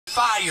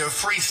Fire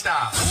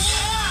freestyle.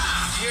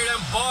 You hear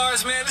them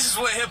bars, man? This is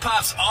what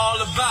hip-hop's all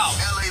about.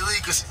 LA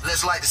Leakers,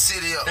 let's light the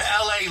city up. The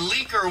LA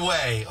Leaker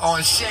way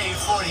on Shade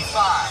 45.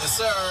 Yes,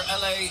 sir.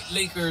 LA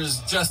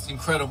Leakers, just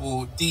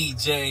incredible.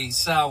 DJ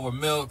Sour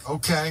Milk.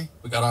 Okay.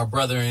 We got our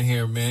brother in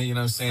here, man. You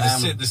know what I'm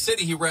saying? The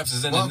city he reps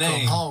is in the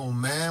name. Welcome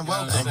home, man.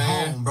 Welcome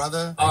home,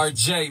 brother.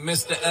 RJ,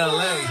 Mr.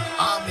 LA.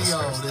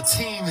 Amio, the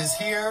team is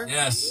here.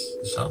 Yes.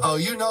 Oh,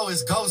 you know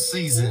it's ghost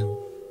season.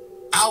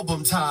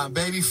 Album time,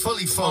 baby.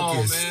 Fully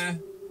focused. Oh,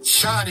 man.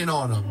 Shining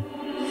on them.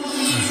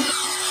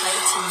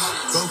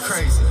 Go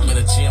crazy. I'm in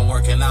the gym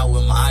working out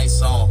with my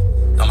ice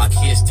on. Got my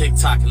kids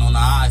TikToking on the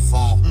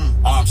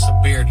iPhone. Arm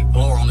severity,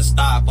 blower on the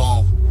thigh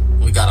bone.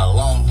 We got a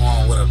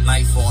Longhorn with a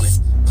knife on it.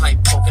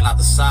 Pipe poking out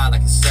the side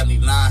like it's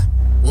 79.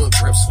 Wood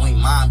grip swing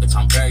mine, bitch,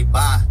 I'm very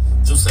fine.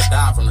 Juice it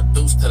down from the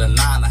deuce to the 9.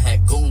 I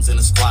had goons in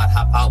the squad,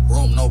 hop out,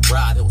 broom, no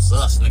bride. It was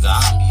us, nigga,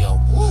 I'm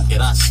yo. Get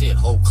that shit,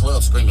 whole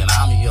club screaming,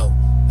 I'm yo.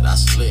 Get that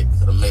slick,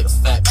 could've made a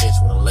fat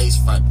bitch with a lace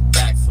front,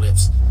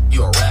 backflips.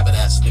 You a rabbit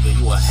ass nigga,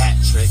 you a hat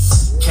trick.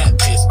 Cat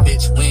piss,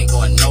 bitch, we ain't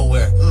going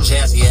nowhere.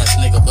 Jazzy ass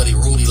nigga, but he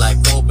Rudy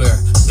like Gobert.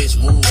 Bitch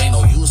move, ain't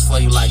no use for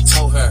you like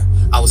toe hair.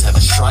 I was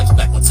having stripes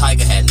back when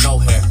Tiger had no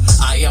hair.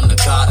 I am the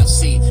god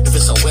MC. If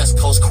it's a West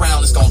Coast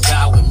crown, it's gon'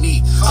 die with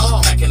me. I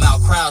was packing out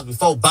crowds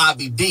before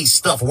Bobby D.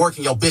 Stuff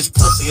working your bitch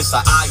pussy, it's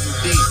a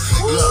IUD.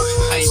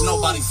 Look, ain't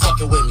nobody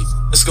fucking with me.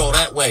 Let's go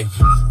that way.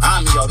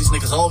 I'm yo, these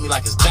niggas owe me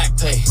like it's back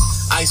pay.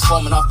 Ice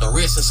foaming off the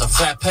wrist, it's a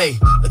fat pay.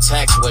 The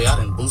taxway, I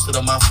done boosted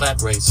up my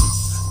flat rates.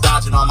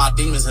 Dodging all my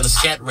demons in a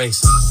scat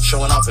race.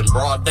 Showing off in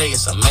broad day,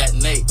 it's a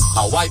matinee.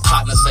 My white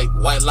partner say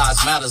white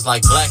lives matters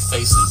like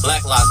blackface, and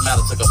black lives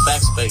matter took a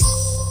backspace.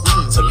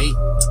 To me.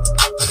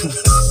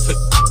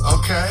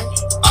 Okay.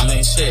 I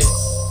mean, shit.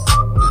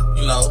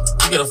 You know,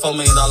 you get a $4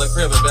 million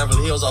crib in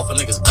Beverly Hills off a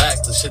nigga's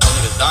back. The shit that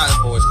niggas dying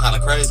for is kind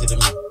of crazy to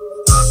me.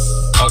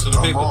 Talk to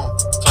the people.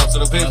 Talk to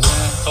the people.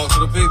 Talk to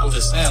the people. I'm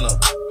just saying though.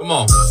 Come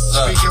on.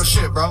 Speak your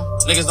shit, bro.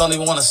 Niggas don't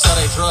even want to sell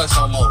their drugs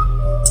no more.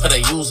 Cause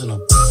they using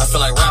them. I feel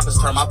like rappers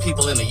turn my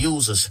people into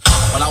users.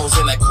 When I was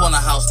in that corner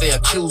house, they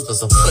accused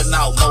us of putting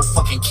out more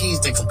fucking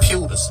keys than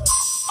computers.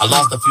 I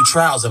lost a few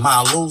trials, am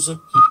I a loser?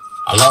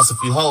 I lost a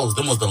few hoes,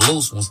 them was the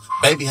loose ones.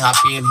 Baby hop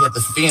in, hit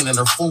the fin in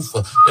her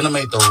fufa. Then I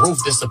made the roof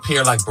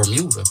disappear like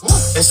Bermuda.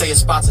 They say it's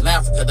spots in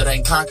Africa that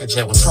ain't conquered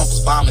yet. When Trump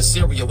was bombing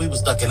Syria, we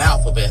was ducking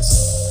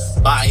alphabets.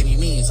 By any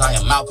means, I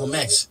am Malcolm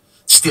X.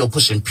 Still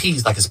pushing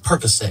P's like it's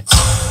Percocet.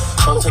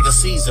 Don't take a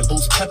season and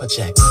boost pepper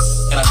check.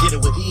 And I did it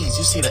with ease,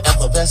 you see the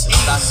effervescence.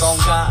 That's on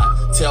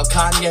God. Tell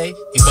Kanye,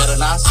 he better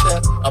not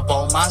step up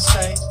on my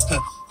stage.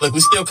 Look, we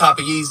still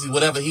copy Yeezy,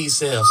 whatever he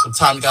sells.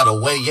 Sometimes you gotta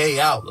weigh yay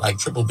out like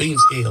triple beam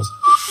skills.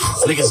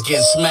 Niggas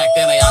getting smacked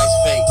and they ice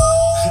fake.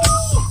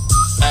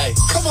 Hey,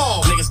 come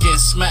on. Niggas getting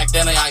smacked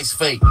and they ice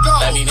fake.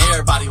 That mean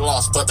everybody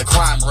lost but the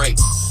crime rate.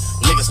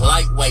 Niggas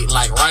lightweight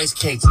like rice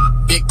cakes.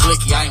 Big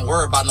blicky, I ain't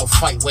worried about no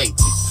fight weight.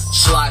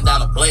 Sliding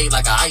down a blade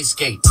like a ice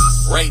skate.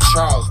 Ray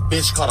Charles,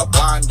 bitch called a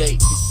blind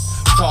date.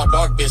 Tall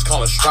dark bitch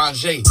called a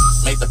strange.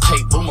 Made the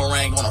pay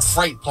boomerang on a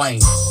freight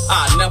plane.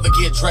 I never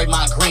get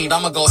Draymond Green.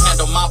 I'ma go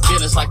handle my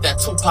business like that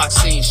Tupac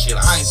scene shit.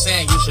 I ain't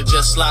saying you should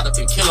just slide up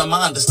and kill him.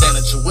 I understand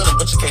that you with him,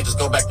 but you can't just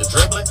go back to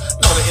dribbling.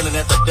 Know the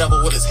internet, the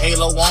devil with his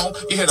halo on.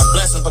 You hear the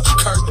blessings, but you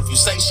cursed if you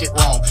say shit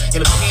wrong.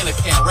 In a pen and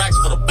pan racks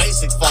for the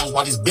basic phones,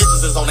 while these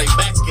bitches is on their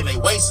backs getting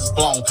their waists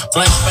blown.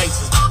 Blank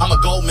faces. I'm a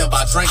gold member,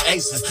 I drink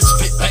aces.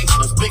 Spit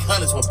baseless, big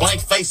hundreds with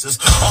blank faces.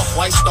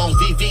 Off-white stone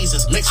VVs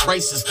is mixed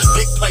races.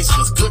 Big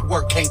placements, good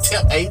work can't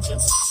tempt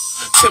agents.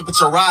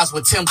 Temperature rise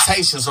with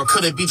temptations, or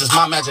could it be just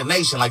my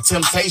imagination? Like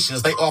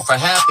Temptations, they offer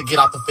half to get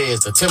out the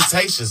feds. The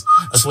Temptations,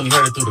 that's when you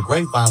heard it through the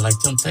grapevine, like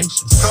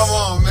Temptations. Come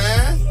on,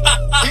 man.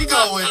 He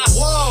going,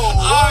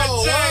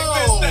 whoa.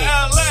 Mr.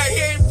 LA,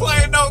 he ain't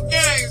playing no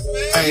games,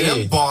 man. Hey,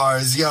 them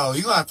bars, yo,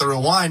 you gonna have to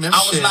rewind them.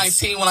 I was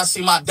 19 when I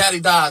see my daddy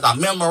died. I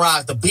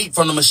memorized the beat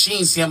from the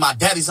machine, seeing my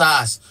daddy's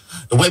eyes.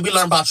 The way we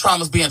learn about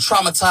traumas being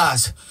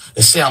traumatized.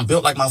 They say I'm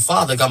built like my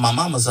father, got my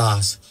mama's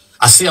eyes.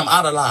 I see I'm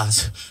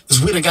idolized,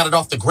 cause we done got it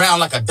off the ground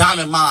like a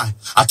diamond mine.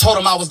 I told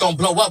him I was gonna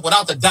blow up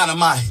without the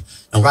dynamite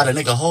and write a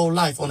nigga whole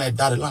life on that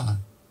dotted line.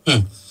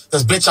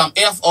 Cause bitch, I'm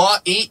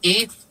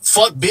F-R-E-E,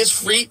 fuck bitch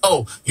free.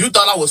 Oh, you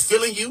thought I was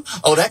feeling you?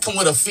 Oh, that come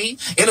with a fee.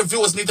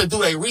 Interviewers need to do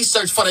their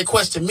research before they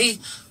question me.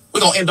 We're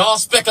gonna end all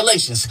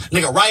speculations.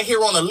 Nigga, right here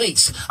on the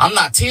leaks. I'm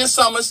not 10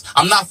 Summers.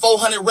 I'm not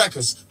 400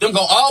 records. Them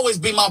gonna always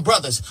be my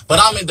brothers, but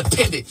I'm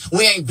independent.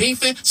 We ain't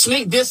beefing,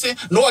 sneak dissing,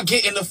 nor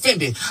getting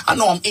offended. I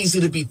know I'm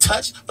easy to be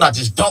touched, but I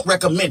just don't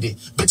recommend it.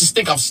 Bitches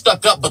think I'm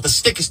stuck up, but the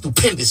stick is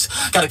stupendous.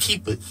 Gotta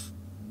keep it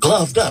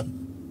gloved up,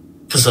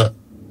 cause I'm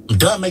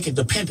done making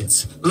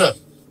dependence. Look,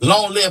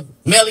 long live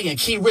Melly and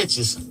Key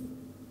Riches.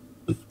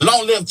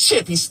 Long live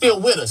Chip, he's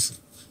still with us.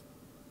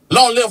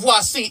 Long live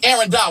YC,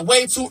 Aaron died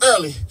way too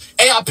early.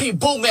 AIP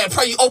Boom Man,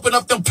 pray you open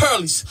up them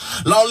pearlies.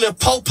 Long live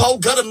Popo,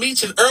 Gutter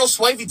Meach, and Earl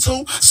Swavey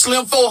too.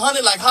 Slim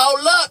 400, like,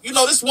 hold up, you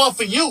know this one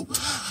for you.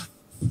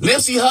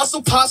 Nipsey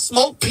Hussle, Pop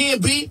Smoke,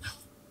 P&B.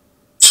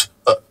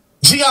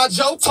 G.I.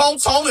 Joe, Tone,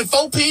 and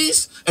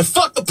 4Ps. And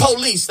fuck the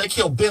police. They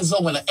killed Benzo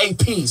and the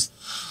APs.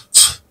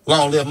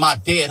 Long live my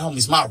dead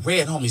homies, my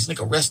red homies.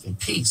 Nigga, rest in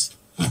peace.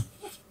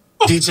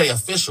 DJ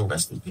Official,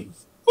 rest in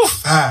peace.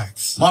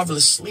 Facts.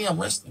 Marvelous Slim,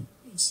 rest in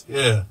peace.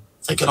 Yeah.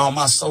 Taking all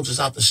my soldiers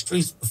out the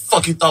streets. The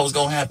fuck you thought was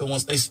gonna happen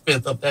once they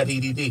spent up that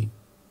EDD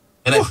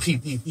and that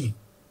PPP?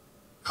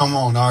 Come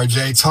on,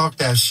 RJ. Talk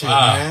that shit,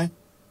 Wow. man.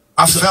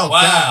 I felt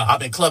that. I've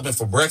been clubbing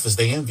for breakfast.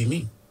 They envy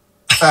me.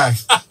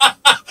 Facts.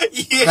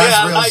 Yeah, That's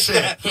I real like shit.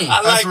 that. I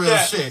That's like real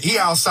that. shit. He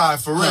outside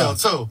for real,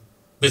 too.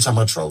 Bitch, I'm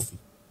a trophy.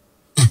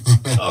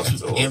 Talk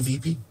to him.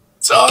 MVP.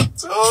 Talk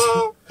to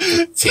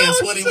him.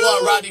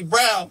 1021, Rodney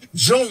Brown.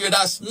 Junior,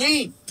 that's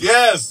me.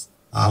 Yes.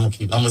 I'm gonna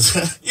keep.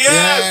 Yes.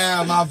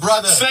 Yeah, my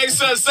brother. Say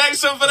something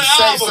for the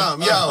Say album.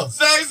 something, yo.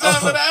 Say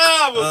something for the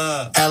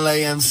album.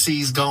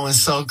 LAMC's going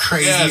so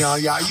crazy Yes.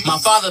 on y'all. My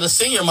father, the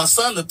senior, my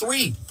son, the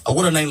 3. I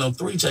would have named him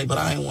 3J, but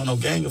I ain't want no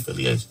gang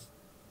affiliation.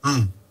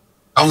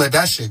 Don't let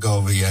that shit go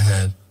over your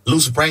head.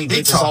 Loose brain He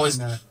bitch is talking always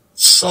that.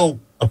 so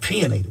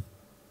opinionated.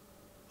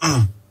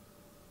 I'm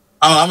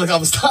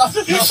gonna stop.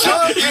 You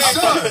should.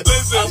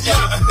 Listen.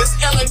 It's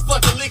LA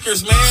fucking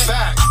Leakers, man.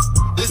 Facts.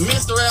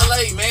 Mr.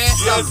 LA, man.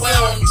 Stop Yes, playing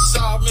sir. with me,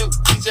 Saw Milk,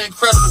 DJ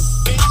Incredible,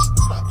 bitch.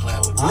 Stop playing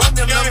with me. Run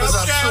them numbers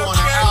up,